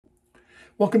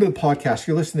Welcome to the podcast.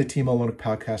 You're listening to Team Mullenweg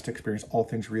Podcast Experience, all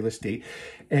things real estate.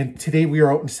 And today we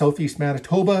are out in Southeast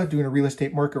Manitoba doing a real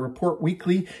estate market report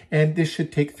weekly. And this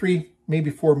should take 3,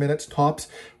 maybe 4 minutes tops.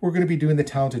 We're going to be doing the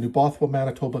towns of New Bothwell,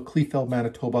 Manitoba, Kleefeld,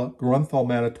 Manitoba, Grunthal,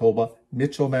 Manitoba,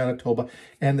 Mitchell, Manitoba,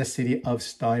 and the city of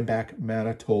Steinbach,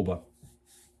 Manitoba.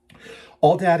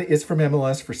 All data is from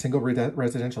MLS for single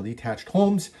residential detached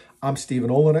homes. I'm Stephen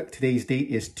Olenek. Today's date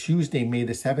is Tuesday, May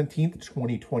the 17th,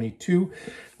 2022.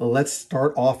 Let's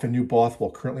start off in New Bothwell.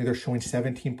 Currently, they're showing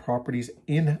 17 properties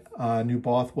in New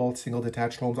Bothwell, single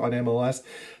detached homes on MLS.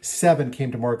 7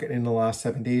 came to market in the last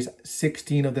 7 days.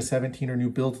 16 of the 17 are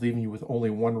new builds, leaving you with only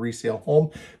 1 resale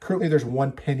home. Currently, there's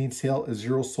 1 pending sale,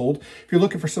 0 sold. If you're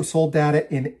looking for some sold data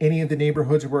in any of the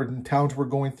neighborhoods or in towns we're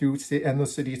going through and the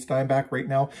city of Steinbach right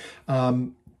now,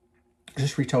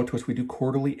 just reach out to us. We do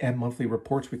quarterly and monthly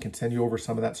reports. We can send you over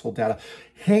some of that sold data.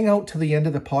 Hang out to the end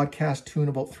of the podcast too in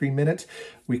about 3 minutes.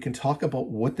 We can talk about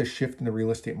what the shift in the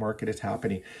real estate market is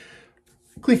happening.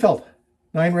 Kleefeld,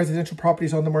 9 residential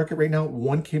properties on the market right now.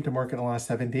 1 came to market in the last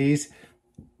 7 days.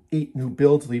 8 new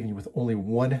builds, leaving you with only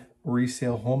 1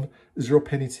 resale home. 0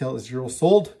 pending sale, 0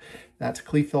 sold. That's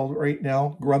Kleefeld right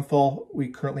now. Grunthal, we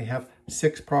currently have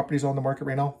 6 properties on the market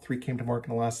right now. 3 came to market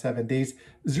in the last 7 days.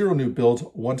 0 new builds,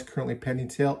 1's currently pending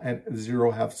sale, and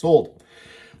 0 have sold.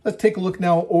 Let's take a look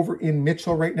now over in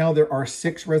Mitchell right now. There are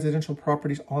 6 residential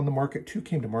properties on the market. 2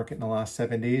 came to market in the last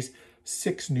 7 days.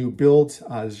 6 new builds,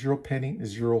 0 pending,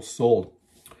 0 sold.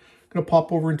 Going to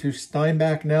pop over into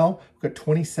Steinbach now. We've got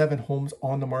 27 homes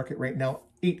on the market right now.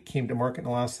 8 came to market in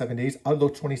the last 7 days. Out of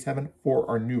those 27, 4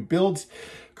 are new builds.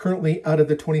 Currently, out of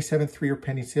the 27, 3 are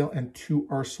pending sale and 2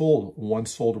 are sold. 1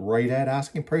 sold right at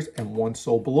asking price and 1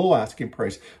 sold below asking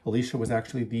price. Alicia was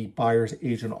actually the buyer's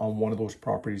agent on one of those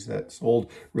properties that sold.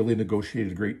 Really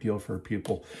negotiated a great deal for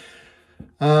people.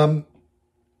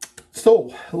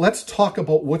 So let's talk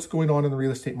about what's going on in the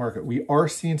real estate market. We are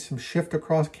seeing some shift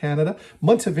across Canada.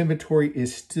 Months of inventory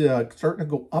is starting to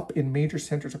go up in major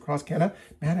centers across Canada.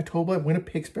 Manitoba,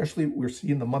 Winnipeg especially, we're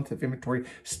seeing the month of inventory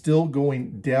still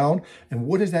going down. And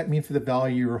what does that mean for the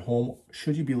value of your home?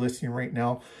 Should you be listing right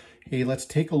now? Hey, let's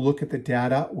take a look at the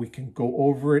data. We can go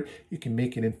over it. You can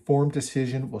make an informed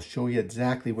decision. We'll show you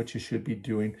exactly what you should be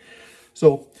doing.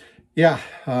 So yeah,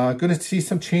 going to see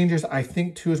some changes, I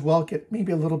think, too, as well. Get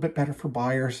maybe a little bit better for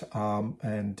buyers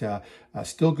and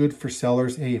still good for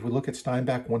sellers. Hey, if we look at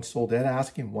Steinbach, 1 sold at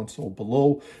asking, 1 sold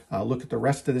below. Look at the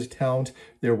rest of the towns.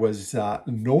 There was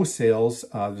no sales.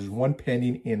 There's 1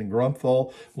 pending in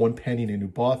Grunthal, 1 pending in New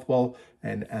Bothwell,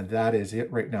 and that is it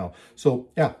right now. So,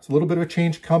 yeah, it's a little bit of a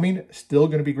change coming. Still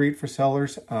going to be great for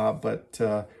sellers, but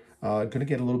going to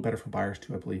get a little better for buyers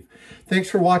too, I believe. Thanks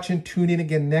for watching. Tune in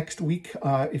again next week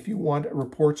if you want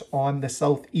reports on the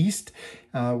Southeast.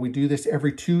 We do this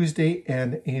every Tuesday,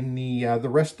 and in the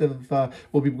rest of,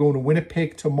 we'll be going to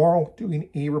Winnipeg tomorrow, doing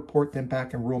a report, then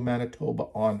back in rural Manitoba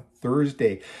on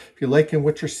Thursday. If you're liking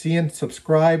what you're seeing,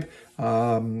 subscribe.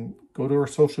 Go to our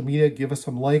social media, give us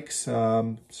some likes,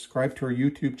 subscribe to our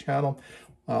YouTube channel.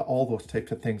 All those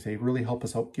types of things. They really help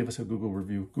us out. Give us a Google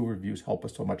review. Google reviews help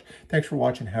us so much. Thanks for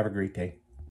watching. Have a great day.